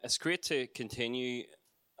It's great to continue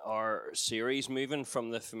our series, moving from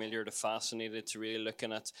the familiar to fascinated, to really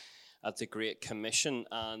looking at the Great Commission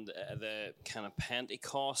and the kind of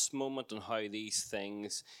Pentecost moment and how these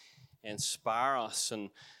things inspire us and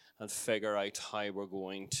figure out how we're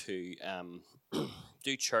going to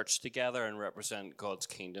do church together and represent God's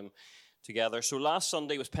kingdom together. So last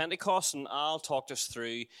Sunday was Pentecost, and Al talked us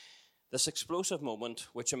through this explosive moment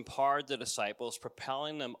which empowered the disciples,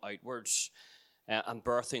 propelling them outwards and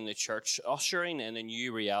birthing the church, ushering in a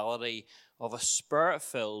new reality of a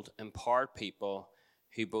spirit-filled, empowered people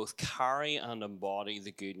who both carry and embody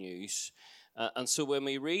the good news. And so when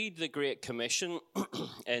we read the Great Commission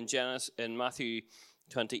in Matthew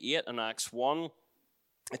 28 and Acts 1,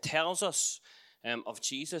 it tells us of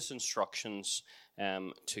Jesus' instructions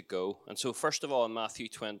to go. And so first of all, in Matthew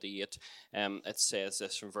 28, it says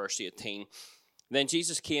this from verse 18. Then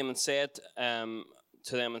Jesus came and said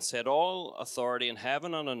to them and said, "All authority in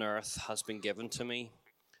heaven and on earth has been given to me.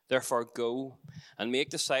 Therefore go and make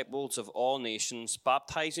disciples of all nations,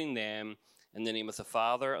 baptizing them in the name of the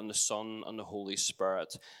Father and the Son and the Holy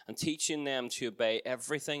Spirit, and teaching them to obey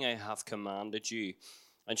everything I have commanded you.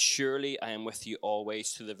 And surely I am with you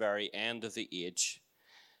always to the very end of the age."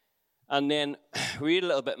 And then read a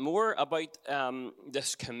little bit more about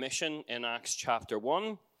this commission in Acts chapter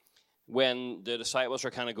 1. When the disciples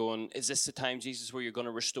are kind of going, "Is this the time, Jesus, where you're going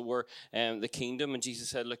to restore the kingdom?" And Jesus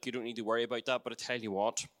said, "Look, you don't need to worry about that, but I tell you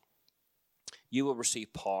what, you will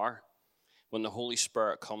receive power when the Holy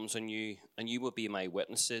Spirit comes on you, and you will be my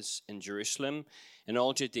witnesses in Jerusalem, in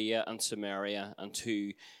all Judea and Samaria, and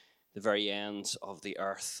to the very ends of the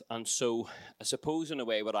earth." And so I suppose in a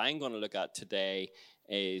way what I'm going to look at today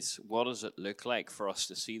is, what does it look like for us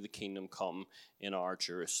to see the kingdom come in our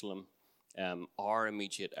Jerusalem, our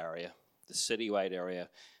immediate area, the citywide area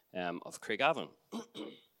of Craigavon.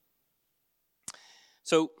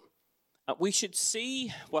 So we should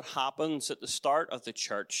see what happens at the start of the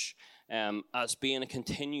church as being a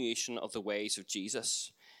continuation of the ways of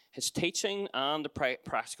Jesus, his teaching and the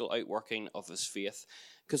practical outworking of his faith.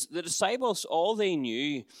 Because the disciples, all they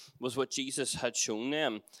knew was what Jesus had shown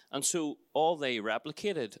them. And so all they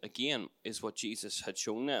replicated, again, is what Jesus had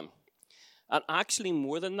shown them. And actually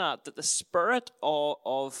more than that, that the Spirit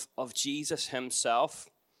of Jesus himself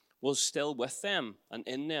was still with them and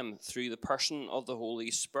in them through the person of the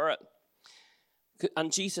Holy Spirit.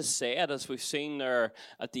 And Jesus said, as we've seen there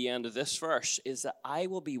at the end of this verse, is that I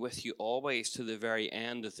will be with you always to the very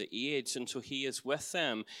end of the age. And so he is with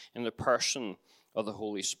them in the person of the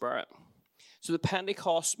Holy Spirit. So the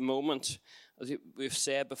Pentecost moment, as we've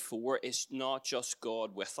said before, is not just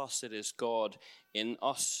God with us, it is God in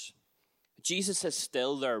us. Jesus is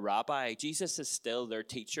still their rabbi. Jesus is still their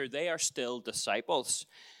teacher. They are still disciples.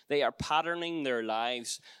 They are patterning their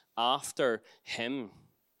lives after him.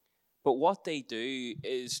 But what they do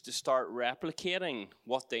is to start replicating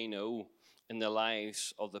what they know in the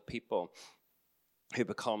lives of the people who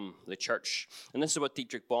become the church. And this is what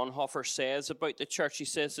Dietrich Bonhoeffer says about the church. He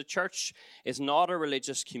says, the church is not a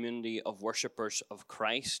religious community of worshippers of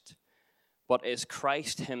Christ, but is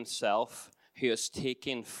Christ himself who has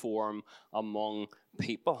taken form among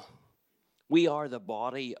people. We are the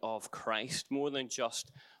body of Christ, more than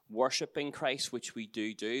just worshiping Christ, which we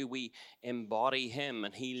do. We embody him,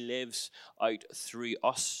 and he lives out through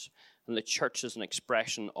us. And the church is an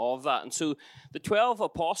expression of that. And so the 12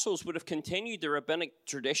 apostles would have continued the rabbinic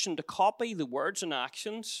tradition to copy the words and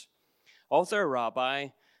actions of their rabbi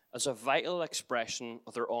as a vital expression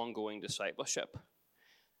of their ongoing discipleship.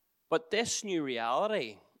 But this new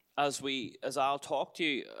reality, as I'll talk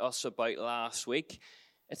to us about last week,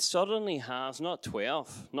 it suddenly has not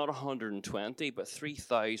 12, not 120, but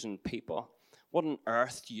 3,000 people. What on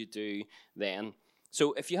earth do you do then?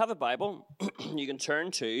 So if you have a Bible, you can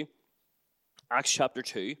turn to Acts chapter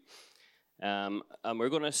 2, and we're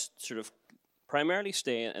going to sort of primarily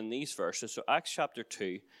stay in these verses. So Acts chapter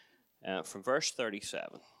 2, from verse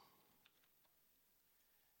 37.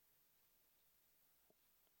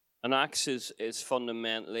 And Acts is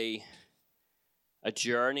fundamentally a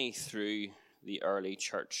journey through the early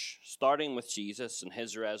church, starting with Jesus and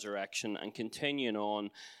his resurrection and continuing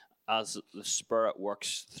on as the Spirit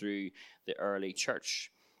works through the early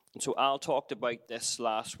church. And so Al talked about this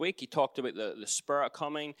last week. He talked about the Spirit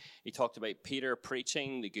coming. He talked about Peter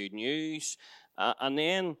preaching the good news. And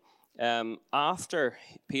then after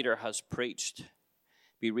Peter has preached,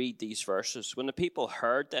 we read these verses. When the people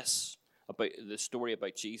heard this, about the story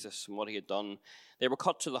about Jesus and what he had done, they were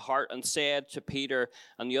cut to the heart and said to Peter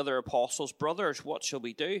and the other apostles, "Brothers, what shall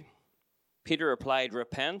we do?" Peter replied,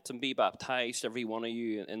 "Repent and be baptized, every one of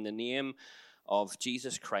you, in the name of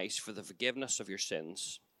Jesus Christ for the forgiveness of your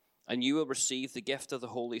sins, and you will receive the gift of the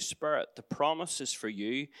Holy Spirit. The promise is for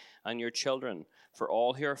you and your children, for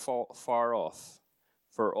all who are far off,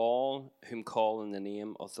 for all whom call in the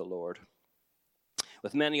name of the Lord."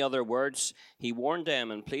 With many other words, he warned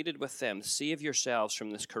them and pleaded with them, "Save yourselves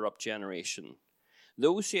from this corrupt generation."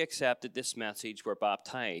 Those who accepted this message were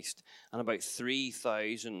baptized, and about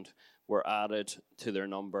 3,000 were added to their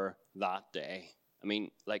number that day. I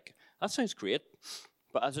mean, that sounds great,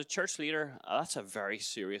 but as a church leader, that's a very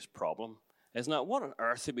serious problem, isn't it? What on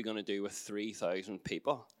earth are we going to do with 3,000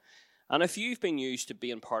 people? And if you've been used to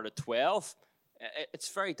being part of 12, it's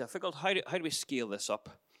very difficult. How do we scale this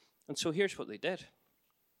up? And so here's what they did.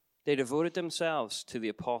 They devoted themselves to the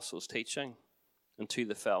apostles' teaching and to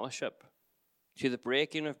the fellowship, to the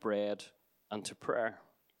breaking of bread and to prayer.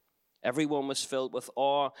 Everyone was filled with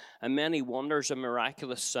awe, and many wonders and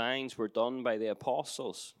miraculous signs were done by the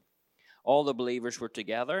apostles. All the believers were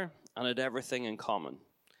together and had everything in common.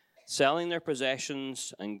 Selling their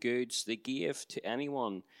possessions and goods, they gave to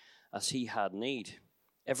anyone as he had need.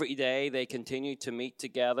 Every day they continued to meet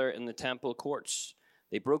together in the temple courts.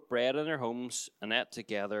 They broke bread in their homes and ate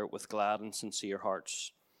together with glad and sincere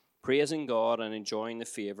hearts, praising God and enjoying the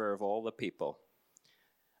favor of all the people.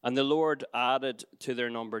 And the Lord added to their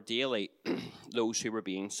number daily those who were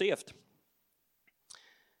being saved.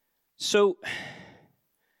 So,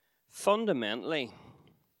 fundamentally,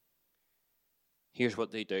 here's what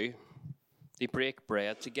they do. They break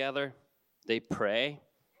bread together. They pray.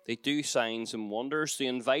 They do signs and wonders. They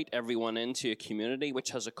invite everyone into a community which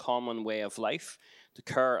has a common way of life to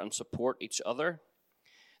care and support each other.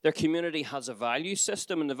 Their community has a value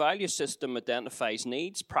system, and the value system identifies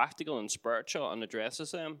needs, practical and spiritual, and addresses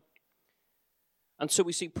them. And so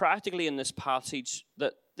we see practically in this passage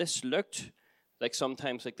that this looked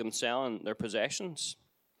sometimes like them selling their possessions.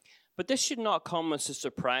 But this should not come as a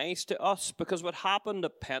surprise to us, because what happened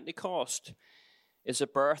at Pentecost is the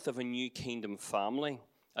birth of a new kingdom family,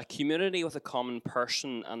 a community with a common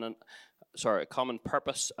common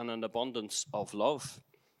purpose and an abundance of love.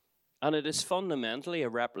 And it is fundamentally a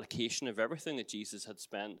replication of everything that Jesus had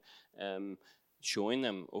spent showing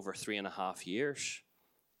them over 3.5 years.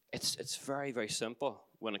 It's very, very simple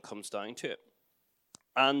when it comes down to it.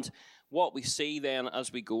 And what we see then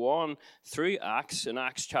as we go on through Acts, in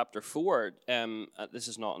Acts chapter 4, this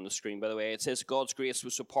is not on the screen, by the way, it says God's grace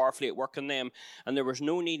was so powerfully at work in them, and there was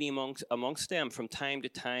no needy amongst them. From time to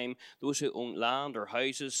time, those who owned land or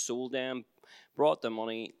houses sold them, brought the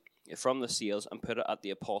money from the sales and put it at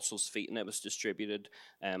the apostles' feet, and it was distributed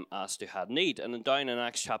as they had need. And then down in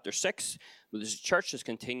Acts chapter 6, the church is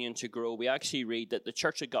continuing to grow. We actually read that the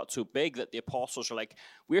church had got so big that the apostles are like,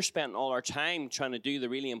 we're spending all our time trying to do the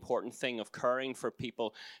really important thing of caring for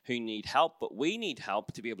people who need help, but we need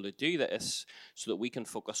help to be able to do this so that we can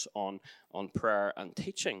focus on prayer and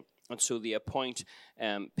teaching. And so they appoint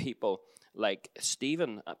people like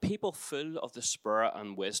Stephen, people full of the Spirit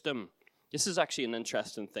and wisdom. This is actually an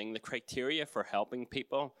interesting thing. The criteria for helping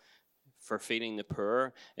people, for feeding the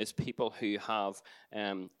poor, is people who are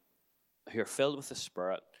filled with the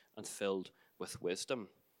Spirit and filled with wisdom.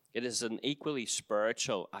 It is an equally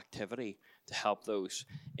spiritual activity to help those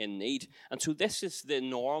in need. And so this is the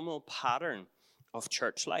normal pattern of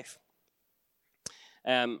church life.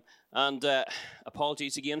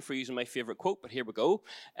 Apologies again for using my favorite quote, but here we go.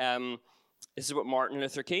 This is what Martin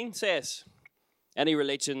Luther King says. Any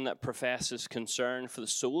religion that professes concern for the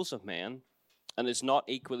souls of men and is not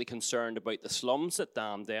equally concerned about the slums that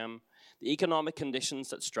damned them, the economic conditions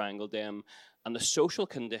that strangled them, and the social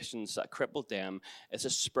conditions that crippled them is a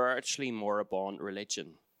spiritually moribund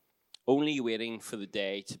religion, only waiting for the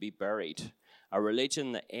day to be buried. A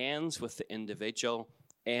religion that ends with the individual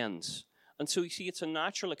ends. And so you see, it's a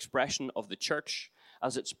natural expression of the church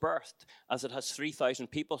as it's birthed, as it has 3,000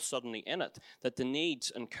 people suddenly in it, that the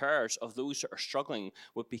needs and cares of those that are struggling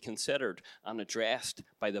would be considered and addressed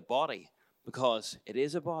by the body, because it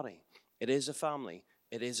is a body, it is a family,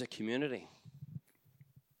 it is a community.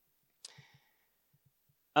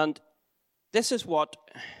 And this is what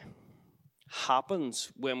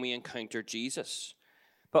happens when we encounter Jesus.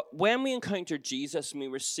 But when we encounter Jesus and we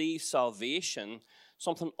receive salvation,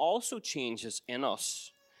 something also changes in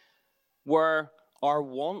us, where our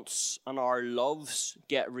wants and our loves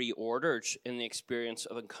get reordered in the experience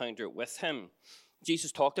of encounter with him.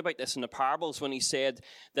 Jesus talked about this in the parables when he said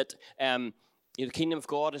that the kingdom of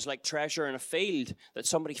God is like treasure in a field, that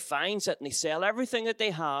somebody finds it and they sell everything that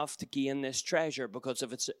they have to gain this treasure because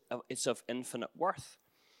it's of infinite worth.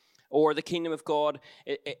 Or the kingdom of God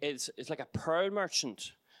is like a pearl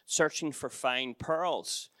merchant searching for fine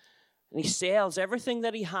pearls. And he sells everything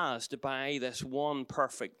that he has to buy this one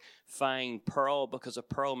perfect, fine pearl, because a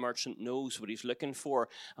pearl merchant knows what he's looking for.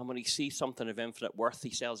 And when he sees something of infinite worth,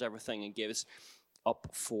 he sells everything and gives up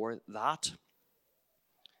for that.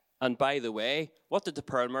 And by the way, what did the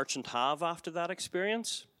pearl merchant have after that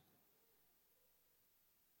experience?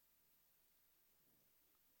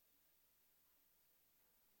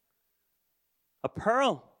 A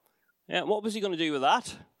pearl. Yeah, what was he going to do with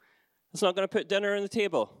that? It's not going to put dinner on the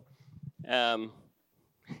table. Do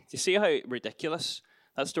you see how ridiculous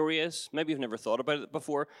that story is? Maybe you've never thought about it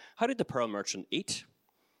before. How did the pearl merchant eat?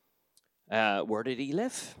 Where did he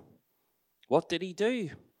live? What did he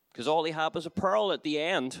do? Because all he had was a pearl at the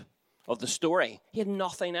end of the story. He had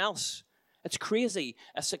nothing else. It's crazy.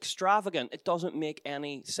 It's extravagant. It doesn't make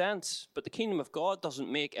any sense. But the kingdom of God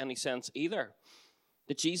doesn't make any sense either.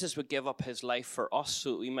 That Jesus would give up his life for us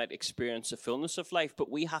so that we might experience the fullness of life. But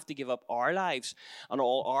we have to give up our lives and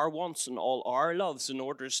all our wants and all our loves in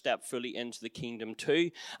order to step fully into the kingdom too.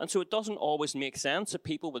 And so it doesn't always make sense that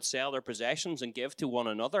people would sell their possessions and give to one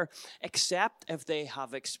another, except if they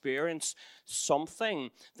have experienced something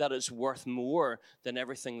that is worth more than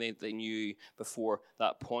everything they knew before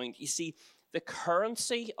that point. You see, the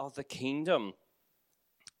currency of the kingdom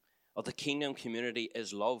community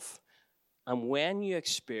is love. And when you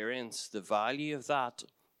experience the value of that,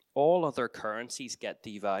 all other currencies get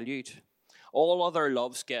devalued. All other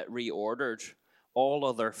loves get reordered. All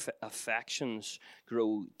other affections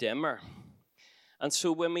grow dimmer. And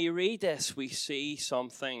so when we read this, we see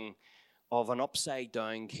something of an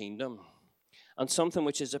upside-down kingdom. And something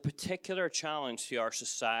which is a particular challenge to our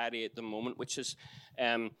society at the moment, which has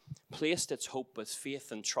placed its hope with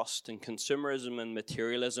faith and trust in consumerism and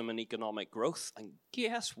materialism and economic growth. And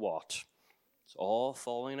guess what? It's all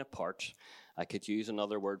falling apart. I could use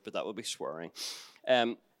another word, but that would be swearing.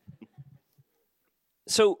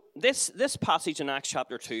 So this passage in Acts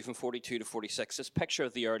chapter 2 from 42 to 46, this picture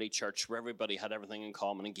of the early church where everybody had everything in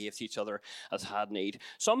common and gave to each other as had need.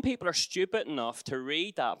 Some people are stupid enough to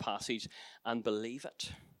read that passage and believe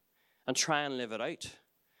it and try and live it out.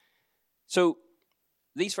 So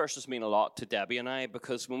these verses mean a lot to Debbie and I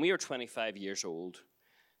because when we were 25 years old,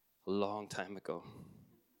 a long time ago,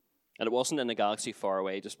 and it wasn't in a galaxy far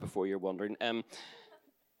away, just before you're wondering.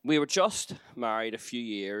 We were just married a few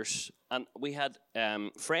years, and we had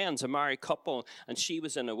friends, a married couple, and she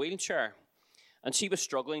was in a wheelchair. And she was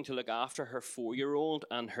struggling to look after her 4-year-old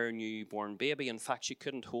and her newborn baby. In fact, she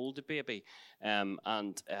couldn't hold the baby and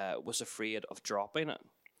was afraid of dropping it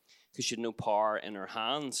because she had no power in her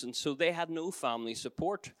hands. And so they had no family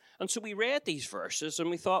support. And so we read these verses, and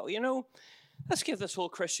we thought, let's give this whole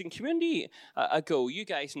Christian community a go. You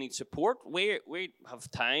guys need support. We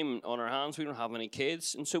have time on our hands. We don't have any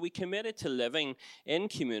kids. And so we committed to living in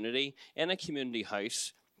community, in a community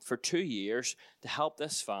house for 2 years to help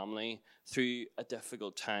this family through a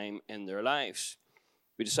difficult time in their lives.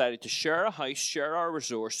 We decided to share a house, share our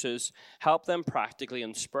resources, help them practically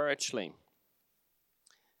and spiritually.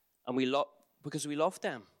 And because we loved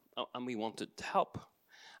them and we wanted to help.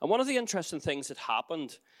 And one of the interesting things that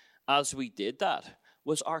happened as we did that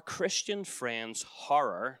was our Christian friends'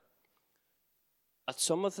 horror at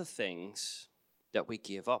some of the things that we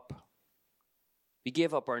gave up. We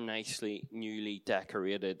gave up our nicely, newly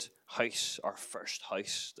decorated house, our first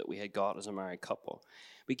house that we had got as a married couple.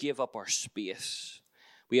 We gave up our space.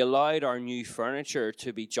 We allowed our new furniture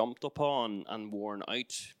to be jumped upon and worn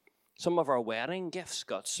out. Some of our wedding gifts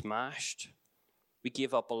got smashed. We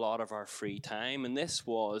gave up a lot of our free time, and this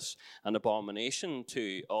was an abomination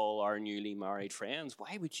to all our newly married friends.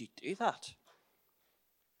 Why would you do that?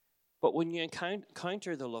 But when you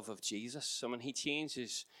encounter the love of Jesus, when he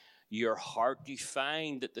changes your heart, you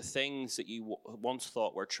find that the things that you once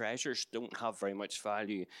thought were treasures don't have very much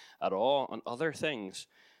value at all, and other things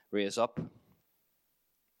raise up.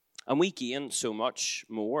 And we gain so much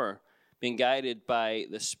more being guided by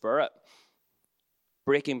the Spirit.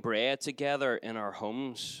 Breaking bread together in our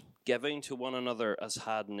homes, giving to one another as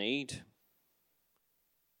had need.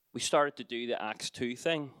 We started to do the Acts 2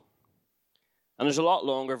 thing. And there's a lot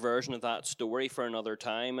longer version of that story for another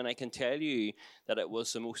time, and I can tell you that it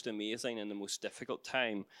was the most amazing and the most difficult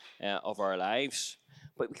time of our lives.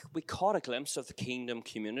 But we caught a glimpse of the kingdom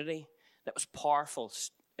community. It was powerful,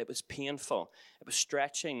 it was painful, it was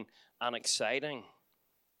stretching and exciting.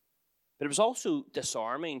 But it was also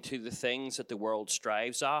disarming to the things that the world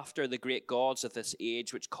strives after, the great gods of this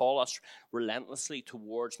age, which call us relentlessly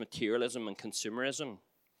towards materialism and consumerism.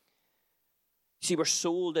 See, we're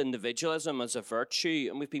sold individualism as a virtue,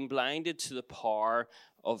 and we've been blinded to the power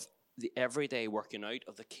of the everyday working out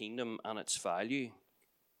of the kingdom and its value,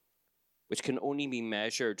 which can only be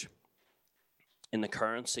measured in the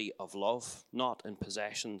currency of love, not in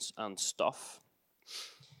possessions and stuff.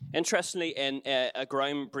 Interestingly, in a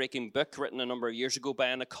groundbreaking book written a number of years ago by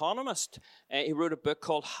an economist, he wrote a book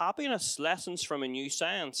called Happiness, Lessons from a New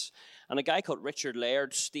Science. And a guy called Richard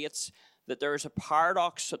Laird states that there is a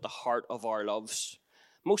paradox at the heart of our loves.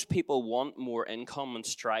 Most people want more income and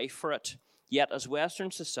strive for it. Yet as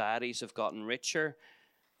Western societies have gotten richer,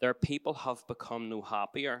 their people have become no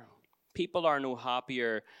happier. People are no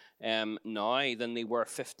happier now than they were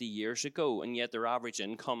 50 years ago, and yet their average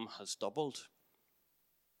income has doubled.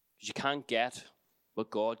 You can't get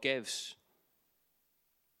what God gives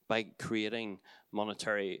by creating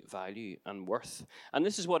monetary value and worth. And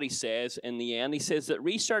this is what he says in the end. He says that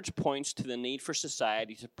research points to the need for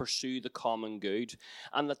society to pursue the common good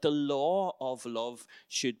and that the law of love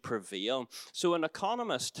should prevail. So an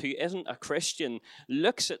economist who isn't a Christian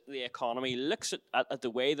looks at the economy, looks at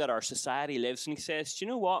the way that our society lives, and he says, do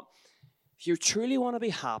you know what? If you truly want to be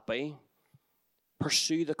happy,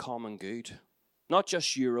 pursue the common good. Not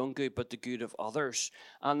just your own good, but the good of others.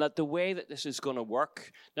 And that the way that this is going to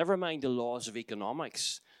work, never mind the laws of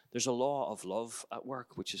economics, there's a law of love at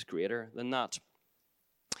work, which is greater than that.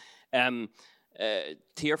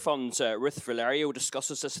 Tearfund's Ruth Valerio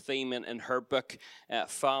discusses this theme in her book,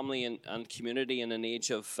 Family and Community in an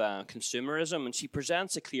Age of Consumerism. And she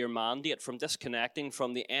presents a clear mandate from disconnecting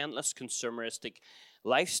from the endless consumeristic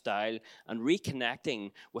lifestyle and reconnecting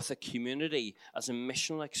with a community as a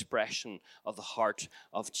missional expression of the heart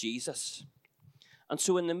of Jesus. And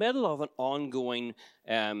so in the middle of an ongoing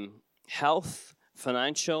health,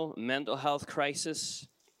 financial, mental health crisis,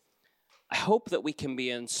 I hope that we can be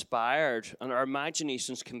inspired and our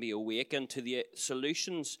imaginations can be awakened to the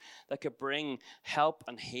solutions that could bring help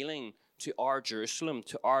and healing to our Jerusalem,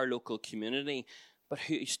 to our local community, but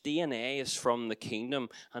whose DNA is from the kingdom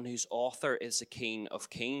and whose author is the King of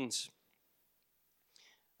Kings.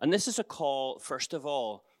 And this is a call, first of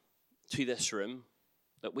all, to this room,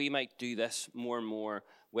 that we might do this more and more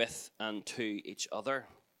with and to each other,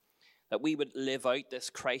 that we would live out this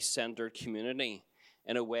Christ-centered community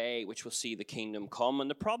in a way which will see the kingdom come. And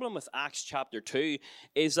the problem with Acts chapter 2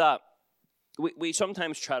 is that we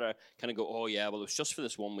sometimes try to kind of go, oh yeah, well, it's just for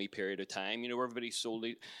this 1 week period of time. You know, everybody sold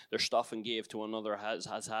their stuff and gave to one another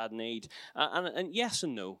has had need. And yes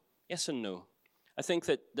and no. Yes and no. I think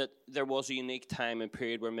that there was a unique time and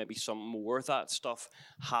period where maybe some more of that stuff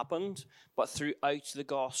happened. But throughout the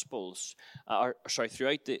Gospels,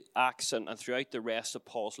 throughout the Acts and throughout the rest of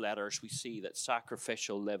Paul's letters, we see that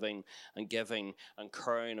sacrificial living and giving and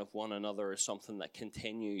caring of one another is something that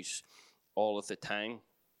continues all of the time.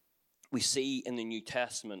 We see in the New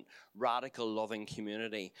Testament radical loving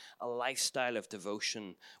community, a lifestyle of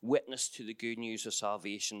devotion, witness to the good news of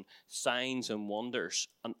salvation, signs and wonders,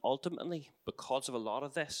 and ultimately, because of a lot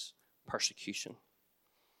of this, persecution.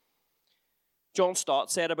 John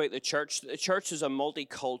Stott said about the church is a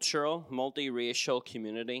multicultural, multiracial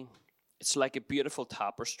community. It's like a beautiful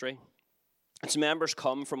tapestry. Its members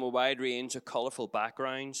come from a wide range of colourful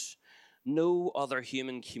backgrounds. No other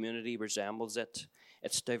human community resembles it.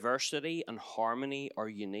 Its diversity and harmony are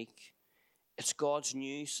unique. It's God's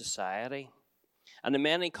new society. And the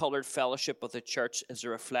many-coloured fellowship of the church is a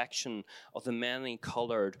reflection of the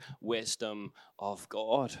many-coloured wisdom of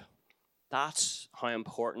God. That's how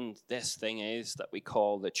important this thing is that we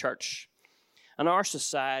call the church. And our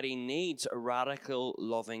society needs a radical,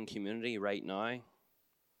 loving community right now.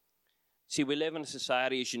 See, we live in a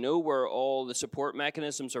society, as you know, where all the support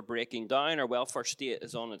mechanisms are breaking down. Our welfare state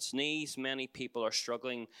is on its knees. Many people are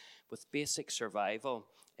struggling with basic survival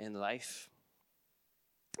in life.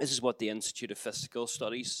 This is what the Institute of Fiscal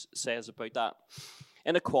Studies says about that.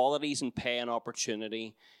 Inequalities in pay and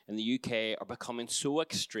opportunity in the UK are becoming so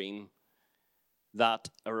extreme that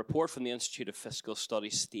a report from the Institute of Fiscal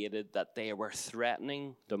Studies stated that they were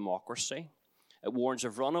threatening democracy. It warns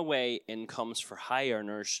of runaway incomes for high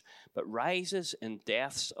earners, but rises in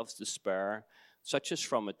deaths of despair, such as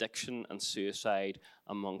from addiction and suicide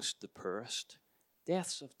amongst the poorest.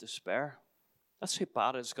 Deaths of despair. That's how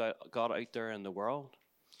bad it's got out there in the world.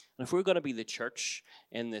 And if we're going to be the church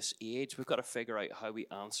in this age, we've got to figure out how we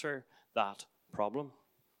answer that problem,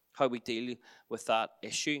 how we deal with that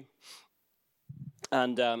issue.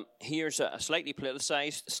 And here's a slightly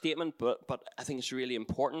politicized statement, but I think it's really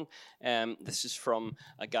important. This is from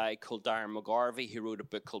a guy called Darren McGarvey, who wrote a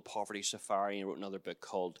book called Poverty Safari, and he wrote another book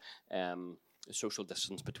called Social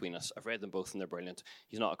Distance Between Us. I've read them both, and they're brilliant.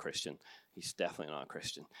 He's not a Christian. He's definitely not a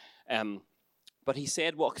Christian. But he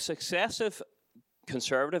said, what successive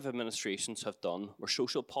conservative administrations have done, where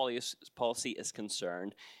social policy is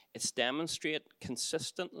concerned, it's demonstrate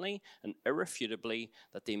consistently and irrefutably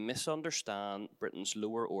that they misunderstand Britain's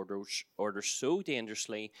lower orders so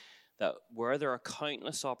dangerously that where there are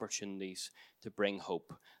countless opportunities to bring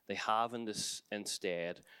hope, they have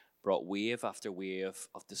instead brought wave after wave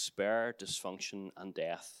of despair, dysfunction, and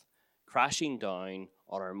death, crashing down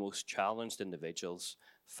on our most challenged individuals,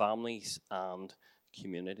 families, and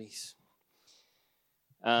communities.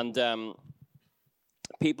 And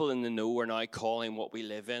people in the know are now calling what we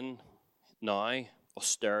live in now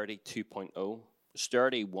austerity 2.0.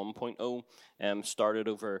 Austerity 1.0 started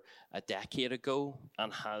over a decade ago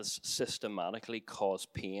and has systematically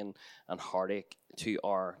caused pain and heartache to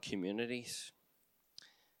our communities.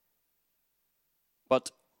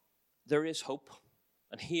 But there is hope.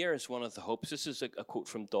 And here is one of the hopes. This is a quote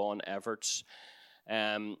from Don Everts,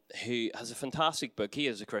 who has a fantastic book. He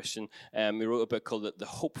is a Christian. He wrote a book called The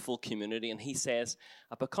Hopeful Community, and he says,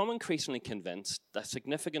 I've become increasingly convinced that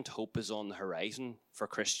significant hope is on the horizon for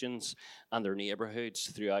Christians and their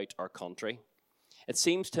neighbourhoods throughout our country. It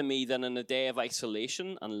seems to me that in a day of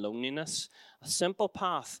isolation and loneliness, a simple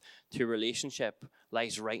path to relationship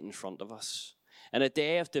lies right in front of us. In a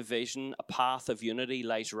day of division, a path of unity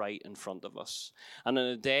lies right in front of us. And in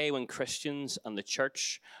a day when Christians and the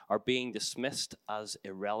church are being dismissed as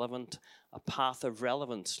irrelevant, a path of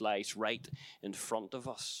relevance lies right in front of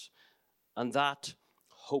us. And that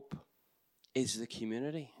hope is the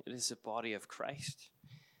community. It is the body of Christ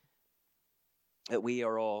that we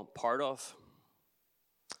are all part of.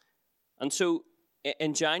 And so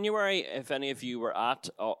in January, if any of you were at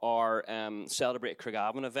our Celebrate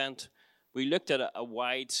Craigavon event, we looked at a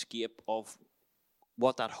wide scape of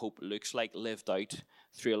what that hope looks like lived out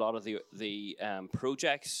through a lot of the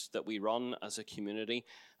projects that we run as a community.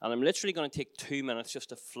 And I'm literally going to take 2 minutes just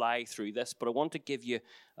to fly through this, but I want to give you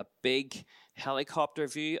a big helicopter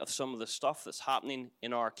view of some of the stuff that's happening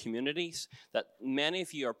in our communities that many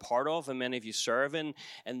of you are part of and many of you serve in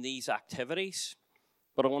these activities.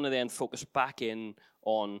 But I want to then focus back in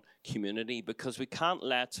on community, because we can't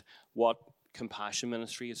let what Compassion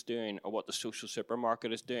Ministry is doing, or what the social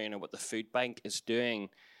supermarket is doing, or what the food bank is doing,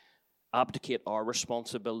 abdicate our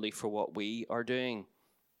responsibility for what we are doing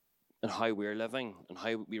and how we're living and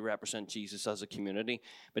how we represent Jesus as a community.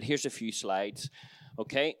 But here's a few slides.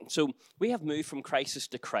 Okay, so we have moved from crisis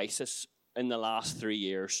to crisis in the last 3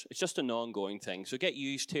 years. It's just an ongoing thing. So get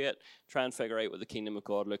used to it. Try and figure out what the kingdom of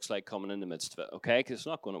God looks like coming in the midst of it, okay? Because it's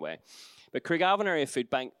not going away. But Craigavon Area Food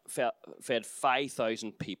Bank fed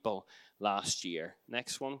 5,000 people last year.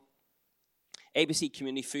 Next one. ABC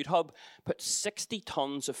Community Food Hub put 60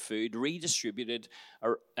 tons of food redistributed,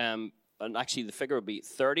 and actually the figure would be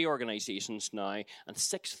 30 organisations now, and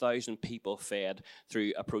 6,000 people fed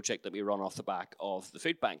through a project that we run off the back of the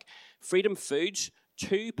food bank. Freedom Foods,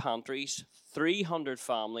 2 pantries, 300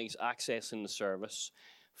 families accessing the service,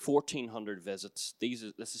 1,400 visits. This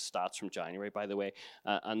is stats from January, by the way.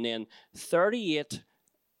 And then 38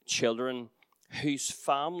 children whose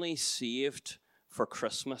families saved for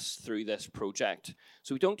Christmas through this project.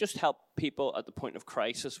 So we don't just help people at the point of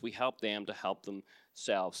crisis, we help them to help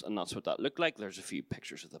themselves. And that's what that looked like. There's a few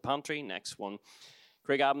pictures of the pantry. Next one.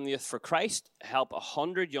 Craigavon Youth for Christ help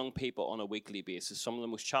 100 young people on a weekly basis. Some of the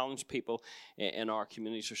most challenged people in our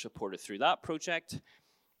communities are supported through that project.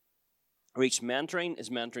 Reach Mentoring is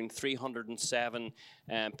mentoring 307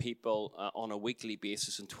 people on a weekly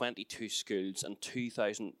basis in 22 schools and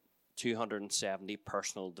 2,270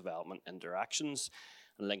 personal development interactions.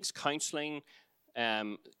 And Links Counselling,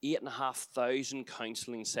 8,500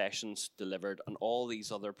 counselling sessions delivered, and all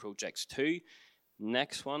these other projects too.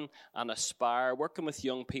 Next one, and Aspire, working with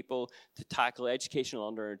young people to tackle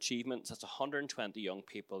educational underachievement. That's 120 young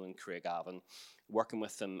people in Craigavon, working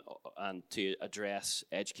with them and to address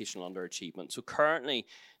educational underachievement. So currently,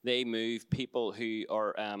 they move people who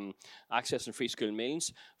are accessing free school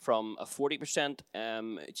meals from a 40%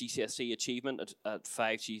 GCSE achievement at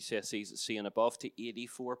 5 GCSEs at C and above to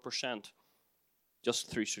 84%,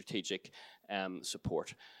 just through strategic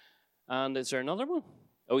support. And is there another one?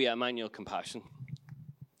 Oh yeah, Manual Compassion.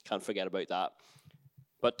 Can't forget about that.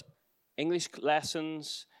 But English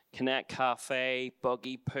lessons, Connect Cafe,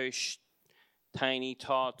 Buggy Push, Tiny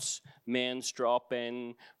Tots, Men's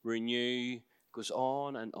Drop-In, Renew, goes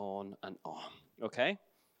on and on and on. Okay?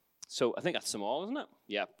 So I think that's them all, isn't it?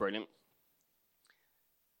 Yeah, brilliant.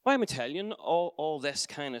 Why am I telling you all this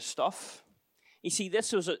kind of stuff? You see,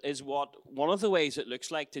 this is what one of the ways it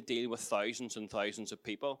looks like to deal with thousands and thousands of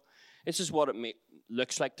people. This is what it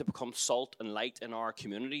looks like to become salt and light in our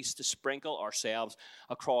communities, to sprinkle ourselves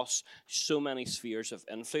across so many spheres of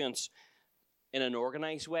influence. in an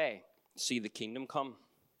organized way, see the kingdom come.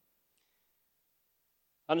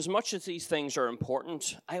 And as much as these things are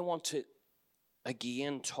important, I want to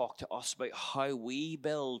again talk to us about how we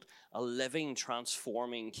build a living,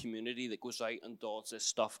 transforming community that goes out and does this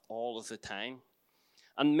stuff all of the time.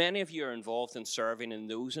 And many of you are involved in serving in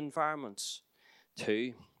those environments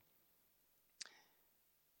too.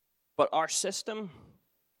 But our system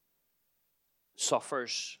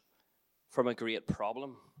suffers from a great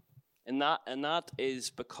problem. And that is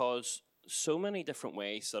because so many different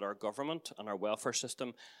ways that our government and our welfare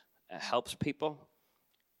system helps people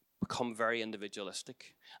become very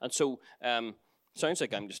individualistic. And so, sounds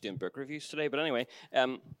like I'm just doing book reviews today, but anyway,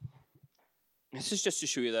 this is just to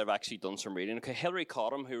show you that I've actually done some reading. Okay, Hillary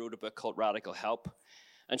Cottam, who wrote a book called Radical Help,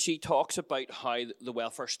 and she talks about how the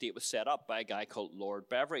welfare state was set up by a guy called Lord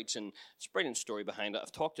Beveridge, and it's a brilliant story behind it.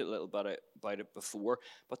 I've talked a little bit about it before,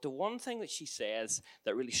 but the one thing that she says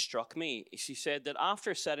that really struck me is she said that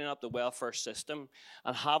after setting up the welfare system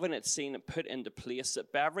and having it seen and put into place,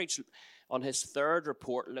 that Beveridge, on his third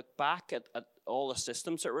report, looked back at all the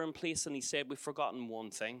systems that were in place, and he said, we've forgotten one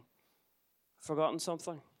thing. Forgotten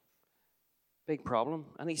something. Big problem.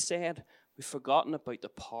 And he said, we've forgotten about the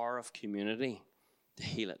power of community to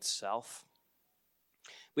heal itself.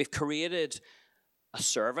 We've created a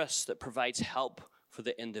service that provides help for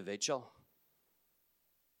the individual.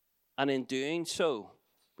 And in doing so,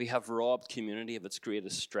 we have robbed community of its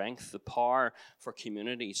greatest strength, the power for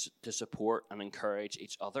communities to support and encourage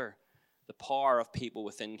each other, the power of people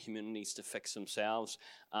within communities to fix themselves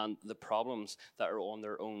and the problems that are on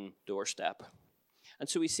their own doorstep. And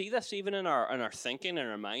so we see this even in our thinking and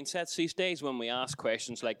our mindsets these days when we ask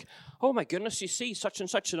questions like, oh my goodness, you see such and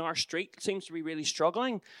such in our street seems to be really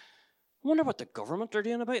struggling. I wonder what the government are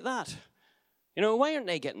doing about that. You know, why aren't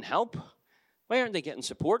they getting help? Why aren't they getting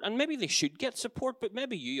support? And maybe they should get support, but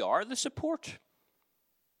maybe you are the support.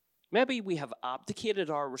 Maybe we have abdicated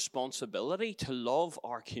our responsibility to love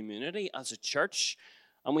our community as a church,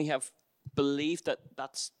 and we have believed that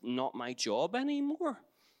that's not my job anymore.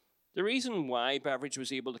 The reason why Beveridge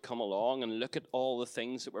was able to come along and look at all the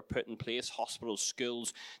things that were put in place, hospitals,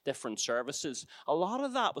 schools, different services, a lot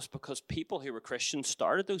of that was because people who were Christians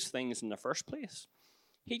started those things in the first place.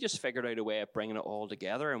 He just figured out a way of bringing it all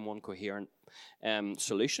together in one coherent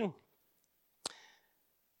solution.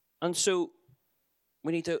 And so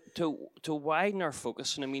we need to widen our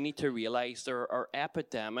focus, and we need to realize there are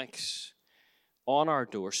epidemics on our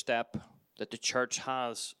doorstep that the church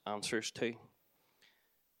has answers to.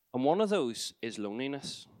 And one of those is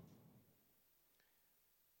loneliness.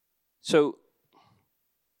 So,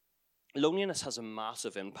 loneliness has a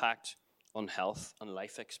massive impact on health and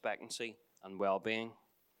life expectancy and well-being.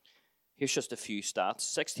 Here's just a few stats.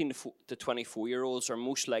 16 to 24-year-olds are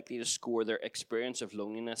most likely to score their experience of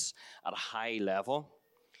loneliness at a high level.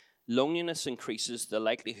 Loneliness increases the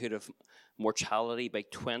likelihood of mortality by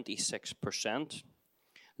 26%.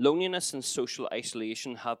 Loneliness and social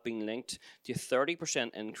isolation have been linked to a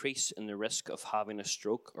 30% increase in the risk of having a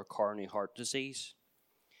stroke or coronary heart disease.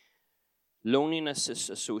 Loneliness is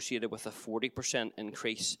associated with a 40%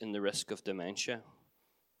 increase in the risk of dementia.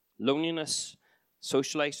 Loneliness,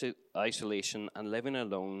 social isolation, and living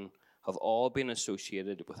alone have all been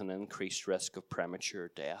associated with an increased risk of premature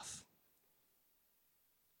death.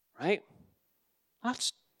 Right?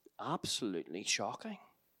 That's absolutely shocking.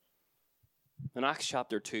 And Acts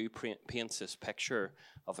chapter 2 paints this picture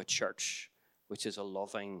of a church which is a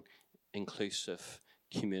loving, inclusive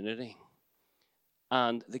community.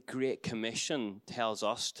 And the Great Commission tells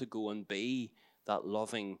us to go and be that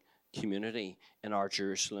loving community in our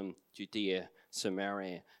Jerusalem, Judea,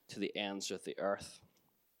 Samaria, to the ends of the earth.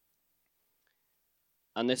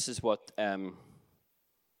 And this is what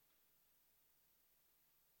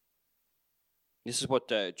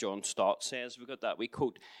John Stott says. We got that. We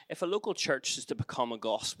quote, "If a local church is to become a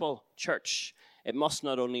gospel church, it must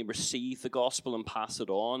not only receive the gospel and pass it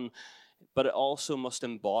on, but it also must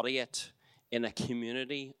embody it in a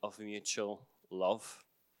community of mutual love."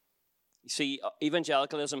 You see,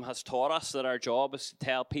 evangelicalism has taught us that our job is to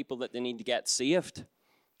tell people that they need to get saved,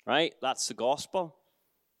 right? That's the gospel.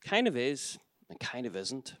 Kind of is, and kind of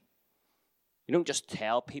isn't. You don't just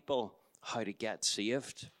tell people how to get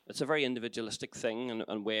saved. It's a very individualistic thing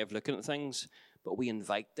and way of looking at things, but we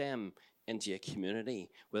invite them into a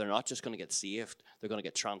community where they're not just going to get saved, they're going to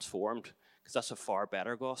get transformed, because that's a far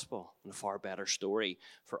better gospel and a far better story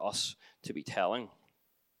for us to be telling.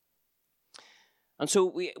 And so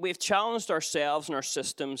we've challenged ourselves and our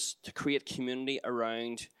systems to create community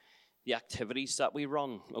around the the activities that we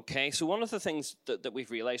run, okay? So one of the things that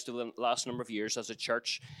we've realized over the last number of years as a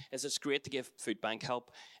church is it's great to give food bank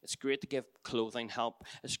help. It's great to give clothing help.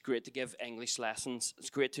 It's great to give English lessons. It's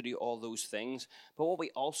great to do all those things. But what we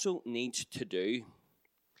also need to do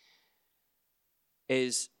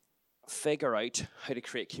is figure out how to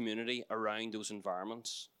create community around those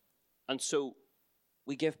environments. And so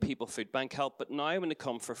we give people food bank help, but now when they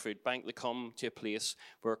come for food bank, they come to a place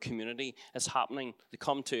where community is happening. They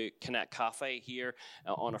come to Connect Cafe here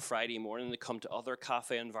on a Friday morning. They come to other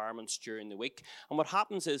cafe environments during the week. And what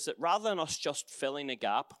happens is that rather than us just filling a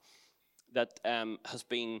gap that has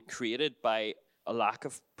been created by a lack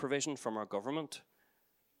of provision from our government,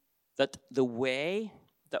 that the way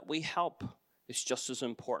that we help is just as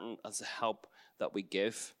important as the help that we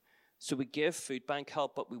give. So we give food bank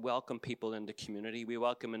help, but we welcome people into community. We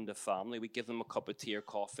welcome into family. We give them a cup of tea or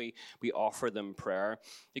coffee. We offer them prayer.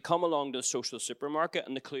 They come along to the social supermarket,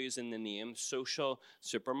 and the clue is in the name, social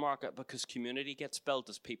supermarket, because community gets built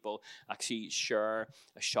as people actually share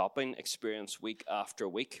a shopping experience week after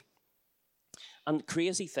week. And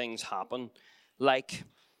crazy things happen, like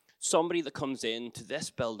somebody that comes into this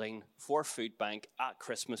building for food bank at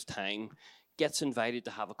Christmas time gets invited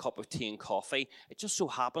to have a cup of tea and coffee. It just so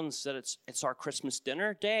happens that it's our Christmas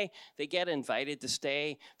dinner day. They get invited to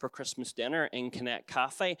stay for Christmas dinner in Connect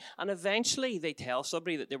Cafe, and eventually they tell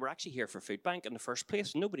somebody that they were actually here for food bank in the first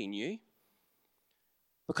place. Nobody knew,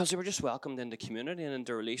 because they were just welcomed into community and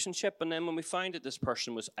into relationship. And then when we found that this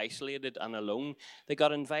person was isolated and alone, they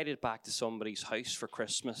got invited back to somebody's house for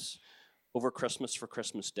Christmas, over Christmas for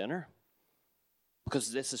Christmas dinner,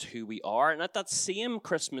 because this is who we are. And at that same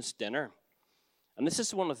Christmas dinner, and this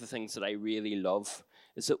is one of the things that I really love,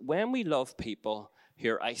 is that when we love people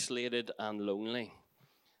who are isolated and lonely,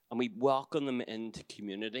 and we welcome them into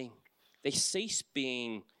community, they cease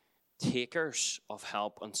being takers of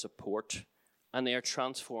help and support, and they are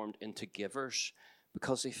transformed into givers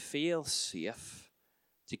because they feel safe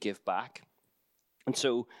to give back. And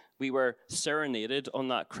so we were serenaded on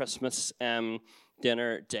that Christmas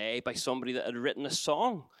dinner day by somebody that had written a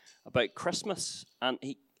song about Christmas, and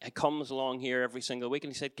he comes along here every single week,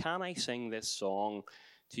 and he said, "Can I sing this song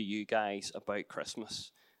to you guys about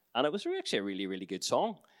Christmas?" And it was actually a really, really good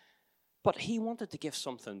song. But he wanted to give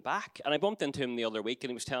something back. And I bumped into him the other week, and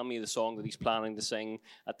he was telling me the song that he's planning to sing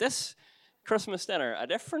at this Christmas dinner, a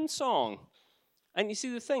different song. And you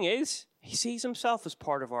see, the thing is, he sees himself as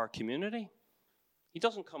part of our community. He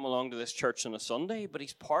doesn't come along to this church on a Sunday, but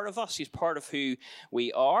he's part of us. He's part of who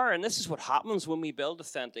we are. And this is what happens when we build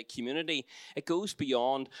authentic community. It goes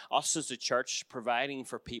beyond us as a church providing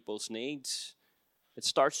for people's needs. It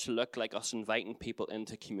starts to look like us inviting people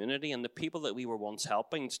into community, and the people that we were once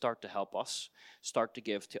helping start to help us, start to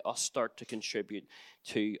give to us, start to contribute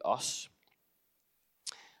to us.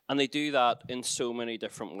 And they do that in so many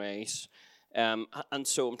different ways. And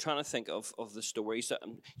so I'm trying to think of the stories that,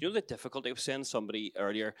 you know, the difficulty, I was saying to somebody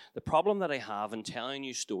earlier, the problem that I have in telling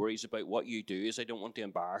you stories about what you do is I don't want to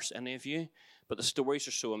embarrass any of you, but the stories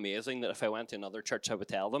are so amazing that if I went to another church, I would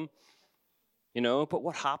tell them, you know. But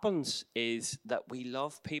what happens is that we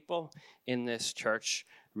love people in this church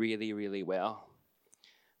really, really well.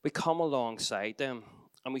 We come alongside them,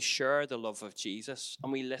 and we share the love of Jesus,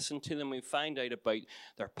 and we listen to them. We find out about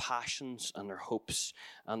their passions and their hopes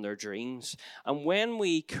and their dreams. And when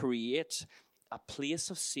we create a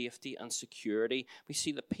place of safety and security, we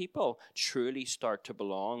see that people truly start to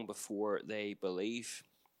belong before they believe.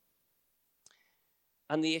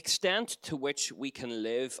 And the extent to which we can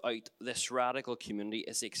live out this radical community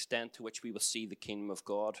is the extent to which we will see the kingdom of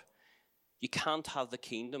God. You can't have the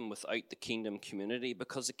kingdom without the kingdom community,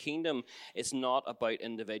 because the kingdom is not about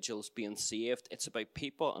individuals being saved. It's about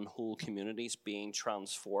people and whole communities being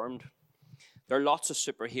transformed. There are lots of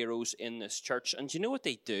superheroes in this church. And do you know what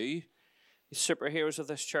they do? The superheroes of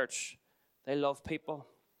this church, they love people.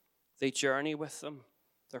 They journey with them.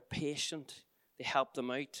 They're patient. They help them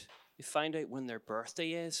out. They find out when their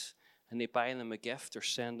birthday is, and they buy them a gift or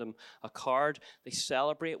send them a card. They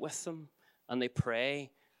celebrate with them, and they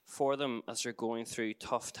pray for them as they're going through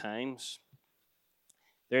tough times.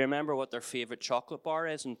 They remember what their favorite chocolate bar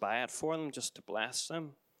is and buy it for them just to bless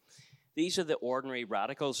them. These are the ordinary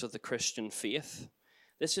radicals of the Christian faith.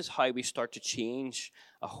 This is how we start to change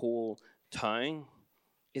a whole town,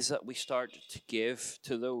 is that we start to give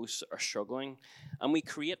to those that are struggling, and we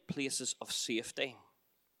create places of safety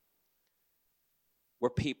where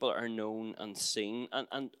people are known and seen.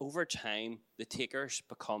 And over time, the takers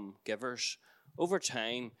become givers. Over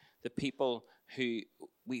time, the people who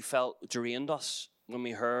we felt drained us when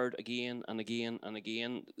we heard again and again and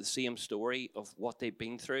again the same story of what they've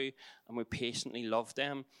been through, and we patiently love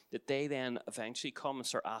them, that they then eventually come and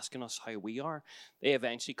start asking us how we are. They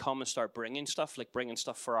eventually come and start bringing stuff, like bringing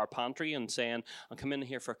stuff for our pantry and saying, I'm coming in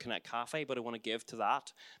here for a Connect Cafe, but I want to give to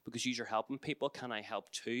that because you're helping people. Can I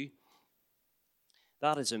help too?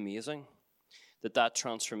 That is amazing, that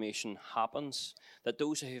transformation happens, that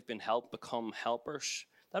those who have been helped become helpers.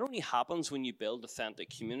 That only happens when you build authentic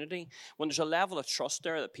community, when there's a level of trust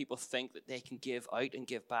there that people think that they can give out and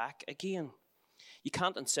give back again. You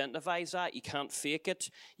can't incentivize that. You can't fake it.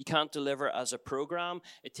 You can't deliver it as a program.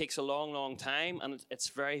 It takes a long, long time, and it's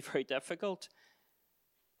very, very difficult.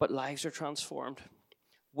 But lives are transformed.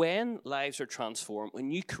 When lives are transformed,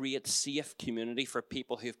 when you create safe community for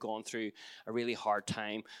people who've gone through a really hard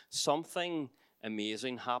time, something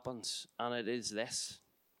amazing happens, and it is this,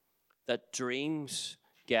 that dreams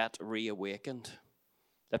get reawakened,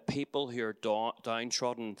 that people who are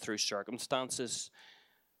downtrodden through circumstances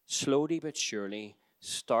slowly but surely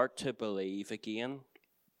start to believe again,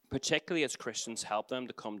 particularly as Christians help them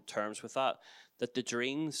to come to terms with that the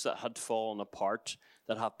dreams that had fallen apart,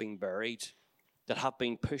 that have been buried, that have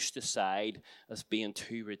been pushed aside as being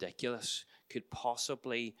too ridiculous, could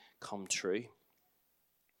possibly come true.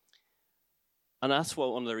 And that's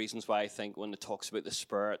one of the reasons why I think when it talks about the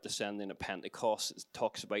Spirit descending at Pentecost, it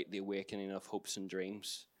talks about the awakening of hopes and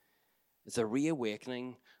dreams. It's a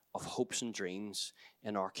reawakening of hopes and dreams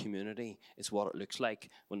in our community is what it looks like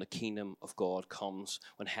when the kingdom of God comes,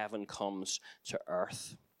 when heaven comes to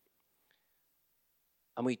earth.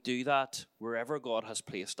 And we do that wherever God has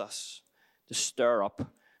placed us, to stir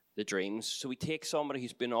up the dreams. So we take somebody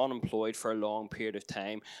who's been unemployed for a long period of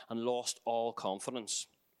time and lost all confidence,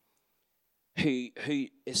 who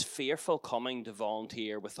is fearful coming to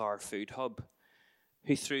volunteer with our food hub,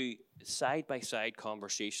 who through side-by-side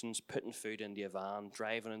conversations, putting food into a van,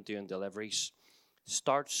 driving and doing deliveries,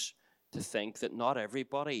 starts to think that not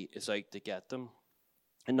everybody is out to get them,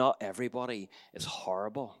 and not everybody is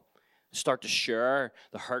horrible. Start to share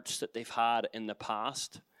the hurts that they've had in the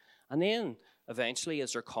past. And then eventually,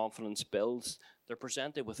 as their confidence builds, they're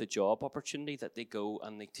presented with a job opportunity that they go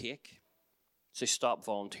and they take. So they stop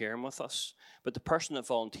volunteering with us. But the person that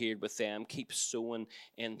volunteered with them keeps sowing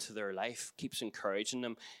into their life, keeps encouraging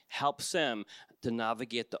them, helps them to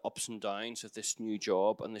navigate the ups and downs of this new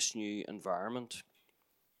job and this new environment.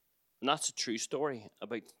 And that's a true story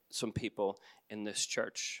about some people in this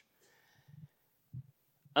church.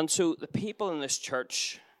 And so the people in this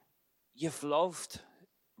church, you've loved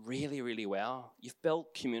really, really well. You've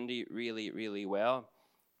built community really, really well.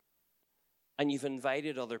 And you've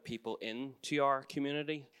invited other people into our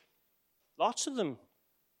community. Lots of them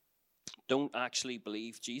don't actually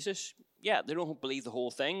believe Jesus. Yeah, they don't believe the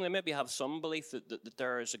whole thing. They maybe have some belief that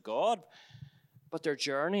there is a God, but they're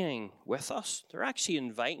journeying with us. They're actually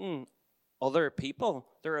inviting other people.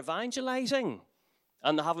 They're evangelizing,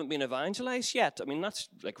 and they haven't been evangelized yet. I mean, that's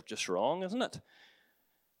like just wrong, isn't it?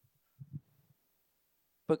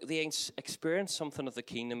 But they experience something of the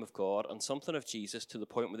kingdom of God and something of Jesus to the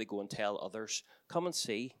point where they go and tell others, come and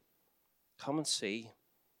see. Come and see.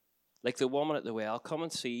 Like the woman at the well, come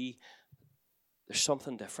and see. There's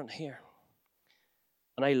something different here.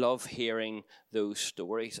 And I love hearing those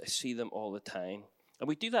stories. I see them all the time. And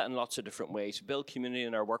we do that in lots of different ways. We build community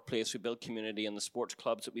in our workplace. We build community in the sports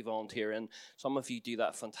clubs that we volunteer in. Some of you do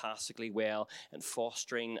that fantastically well in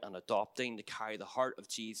fostering and adopting to carry the heart of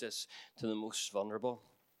Jesus to the most vulnerable.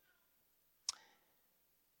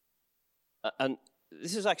 And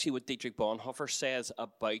this is actually what Dietrich Bonhoeffer says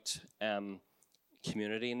about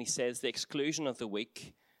community. And he says the exclusion of the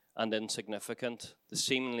weak and insignificant, the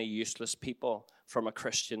seemingly useless people from a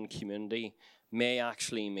Christian community may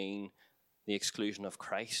actually mean the exclusion of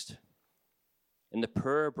Christ. In the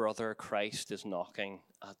poor brother, Christ is knocking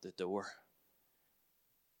at the door.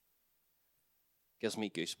 Gives me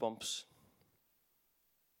goosebumps.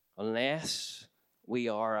 Unless we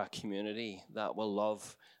are a community that will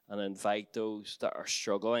love and invite those that are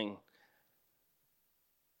struggling,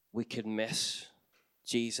 we could miss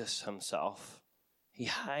Jesus himself. He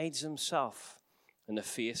hides himself in the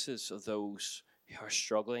faces of those who are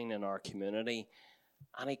struggling in our community,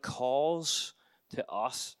 and he calls to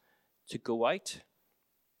us to go out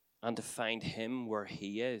and to find him where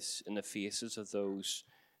he is in the faces of those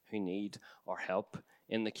who need our help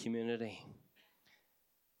in the community.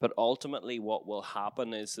 But ultimately what will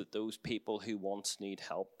happen is that those people who once need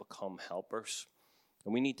help become helpers.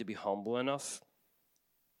 And we need to be humble enough.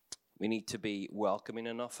 We need to be welcoming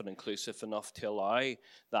enough and inclusive enough to allow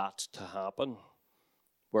that to happen,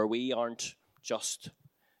 where we aren't just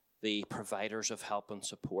the providers of help and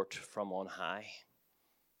support from on high,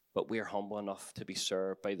 but we're humble enough to be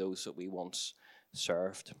served by those that we once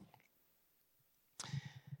served.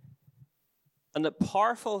 And the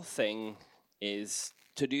powerful thing is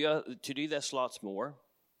to do this lots more,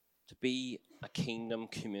 to be a kingdom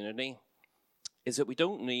community, is that we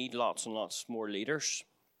don't need lots and lots more leaders.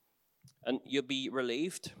 And you'll be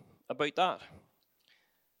relieved about that.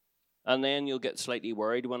 And then you'll get slightly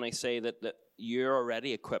worried when I say that you're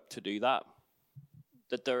already equipped to do that.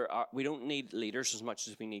 That we don't need leaders as much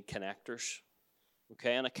as we need connectors.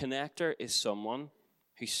 Okay, and a connector is someone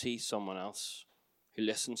who sees someone else, who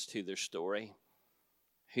listens to their story,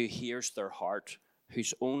 who hears their heart,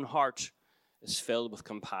 whose own heart is filled with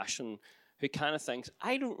compassion, who kind of thinks,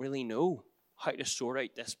 I don't really know how to sort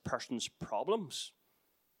out this person's problems,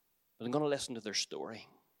 but I'm going to listen to their story.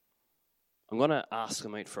 I'm going to ask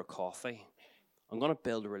them out for a coffee. I'm going to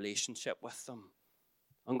build a relationship with them.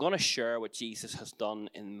 I'm going to share what Jesus has done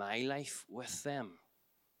in my life with them.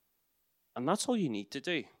 And that's all you need to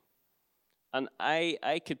do. And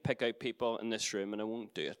I could pick out people in this room, and I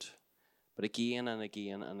won't do it. But again and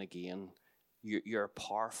again and again, you're a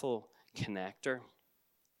powerful connector.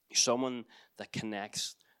 You're someone that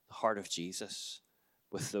connects the heart of Jesus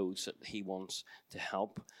with those that he wants to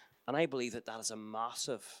help. And I believe that is a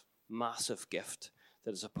massive, massive gift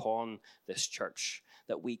that is upon this church,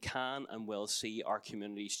 that we can and will see our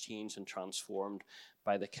communities changed and transformed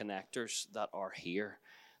by the connectors that are here.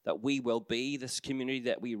 That we will be this community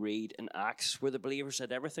that we read in Acts, where the believers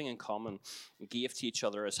had everything in common and gave to each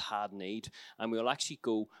other as had need. And we'll actually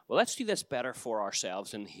go, well, let's do this better for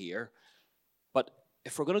ourselves in here. But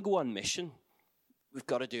if we're going to go on mission, we've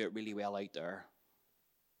got to do it really well out there.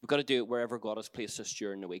 We've got to do it wherever God has placed us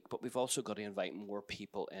during the week, but we've also got to invite more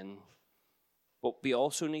people in. But we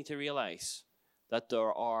also need to realize that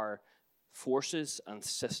there are forces and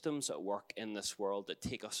systems at work in this world that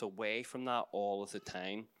take us away from that all of the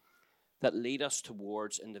time, that lead us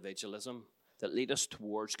towards individualism, that lead us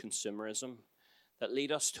towards consumerism, that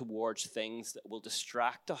lead us towards things that will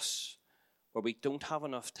distract us, where we don't have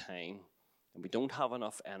enough time, and we don't have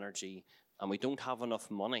enough energy, and we don't have enough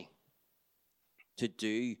money to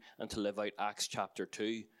do and to live out Acts chapter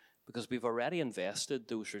 2, because we've already invested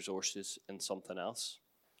those resources in something else.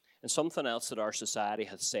 And something else that our society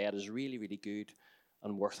has said is really, really good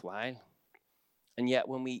and worthwhile. And yet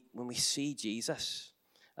when we see Jesus,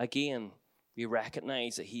 again, we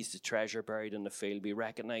recognize that he's the treasure buried in the field. We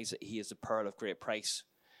recognize that he is the pearl of great price.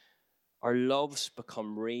 Our loves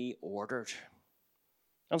become reordered.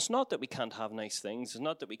 And it's not that we can't have nice things. It's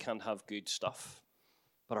not that we can't have good stuff.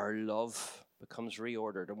 But our love becomes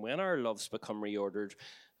reordered. And when our loves become reordered,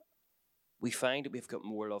 we find that we've got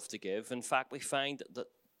more love to give. In fact, we find that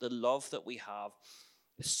the love that we have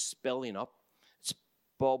is spilling up. It's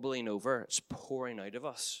bubbling over. It's pouring out of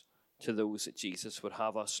us to those that Jesus would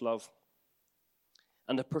have us love.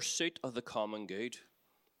 And the pursuit of the common good,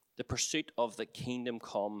 the pursuit of the kingdom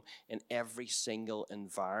come in every single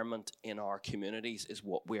environment in our communities is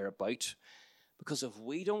what we're about. Because if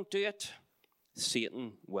we don't do it,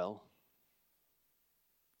 Satan will.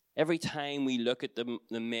 Every time we look at the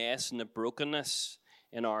mess and the brokenness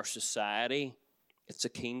in our society, it's a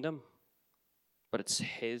kingdom, but it's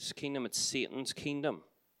his kingdom, it's Satan's kingdom.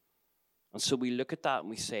 And so we look at that and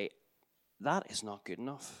we say, that is not good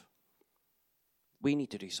enough. We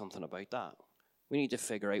need to do something about that. We need to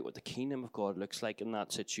figure out what the kingdom of God looks like in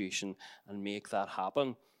that situation and make that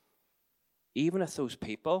happen. Even if those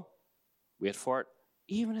people, wait for it,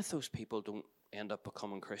 even if those people don't end up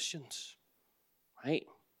becoming Christians, right?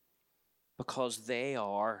 Because they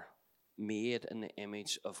are made in the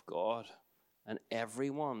image of God. And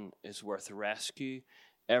everyone is worth rescue.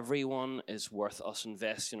 Everyone is worth us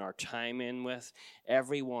investing our time in with.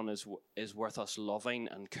 Everyone is worth us loving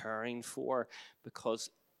and caring for,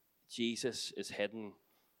 because Jesus is hidden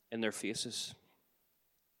in their faces.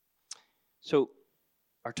 So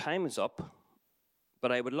our time is up,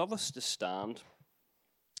 but I would love us to stand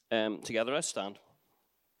together. Let's stand.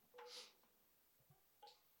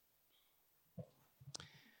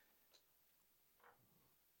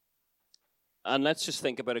 And let's just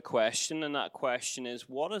think about a question, and that question is,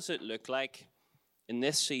 what does it look like in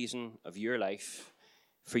this season of your life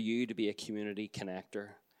for you to be a community connector,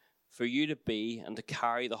 for you to be and to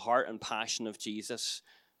carry the heart and passion of Jesus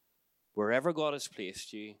wherever God has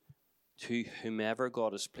placed you, to whomever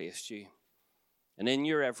God has placed you? And in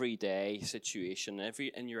your everyday situation,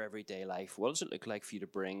 in your everyday life, what does it look like for you to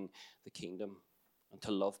bring the kingdom and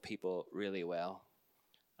to love people really well?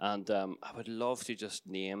 And I would love to just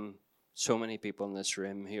name so many people in this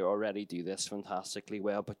room who already do this fantastically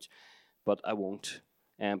well, but I won't.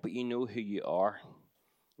 But you know who you are.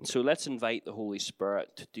 And so let's invite the Holy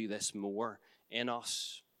Spirit to do this more in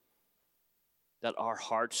us, that our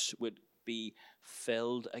hearts would be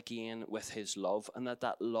filled again with his love, and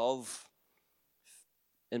that love,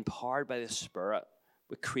 empowered by the Spirit,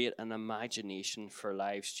 would create an imagination for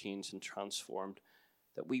lives changed and transformed,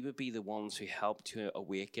 that we would be the ones who help to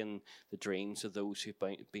awaken the dreams of those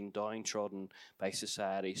who've been downtrodden by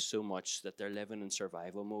society so much that they're living in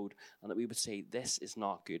survival mode, and that we would say, this is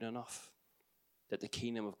not good enough, that the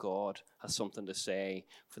kingdom of God has something to say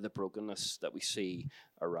for the brokenness that we see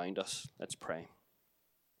around us. Let's pray.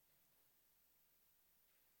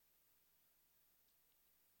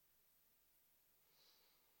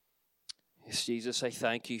 Yes, Jesus, I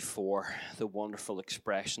thank you for the wonderful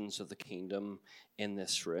expressions of the kingdom in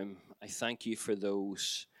this room. I thank you for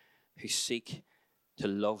those who seek to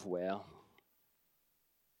love well.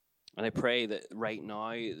 And I pray that right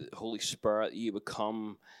now, Holy Spirit, you would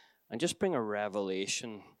come and just bring a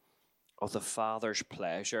revelation of the Father's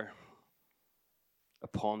pleasure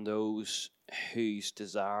upon those whose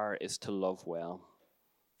desire is to love well,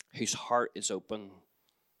 whose heart is open,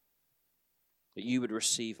 that you would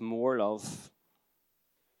receive more love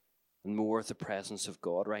and more of the presence of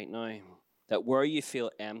God right now. That where you feel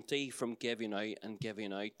empty from giving out and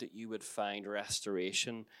giving out, that you would find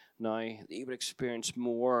restoration now, that you would experience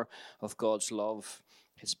more of God's love,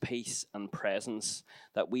 his peace and presence,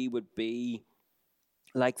 that we would be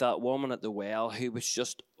like that woman at the well who was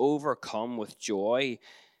just overcome with joy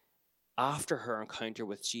after her encounter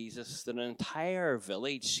with Jesus, that an entire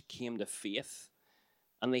village came to faith.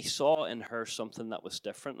 And they saw in her something that was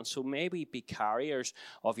different. And so maybe be carriers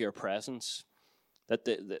of your presence, that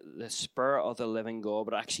the Spirit of the living God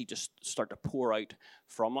would actually just start to pour out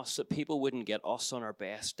from us, that people wouldn't get us on our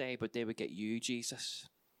best day, but they would get you, Jesus.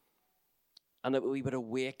 And that we would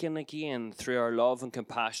awaken again through our love and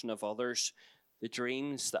compassion of others, the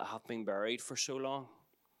dreams that have been buried for so long.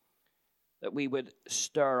 That we would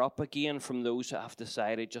stir up again from those that have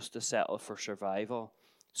decided just to settle for survival,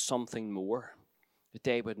 something more. That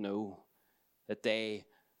they would know that they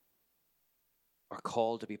are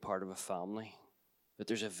called to be part of a family, that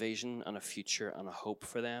there's a vision and a future and a hope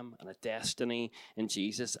for them, and a destiny in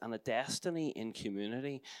Jesus, and a destiny in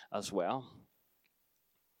community as well.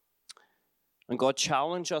 And God,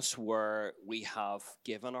 challenge us where we have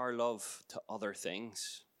given our love to other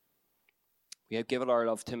things. We have given our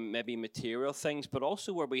love to maybe material things, but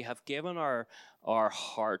also where we have given our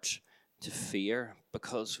heart to fear,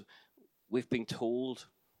 because we've been told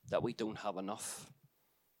that we don't have enough.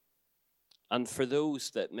 And for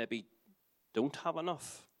those that maybe don't have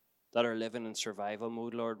enough, that are living in survival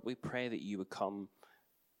mode, Lord, we pray that you would come,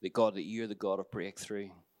 that God, that you're the God of breakthrough,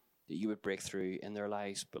 that you would break through in their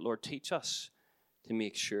lives. But Lord, teach us to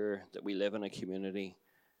make sure that we live in a community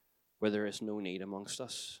where there is no need amongst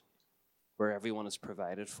us, where everyone is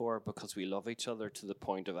provided for, because we love each other to the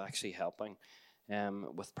point of actually helping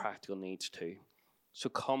with practical needs too. So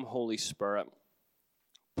come, Holy Spirit,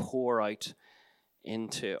 pour out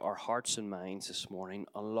into our hearts and minds this morning,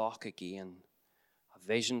 unlock again a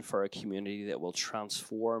vision for a community that will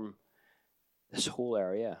transform this whole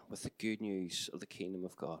area with the good news of the kingdom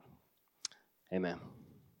of God. Amen.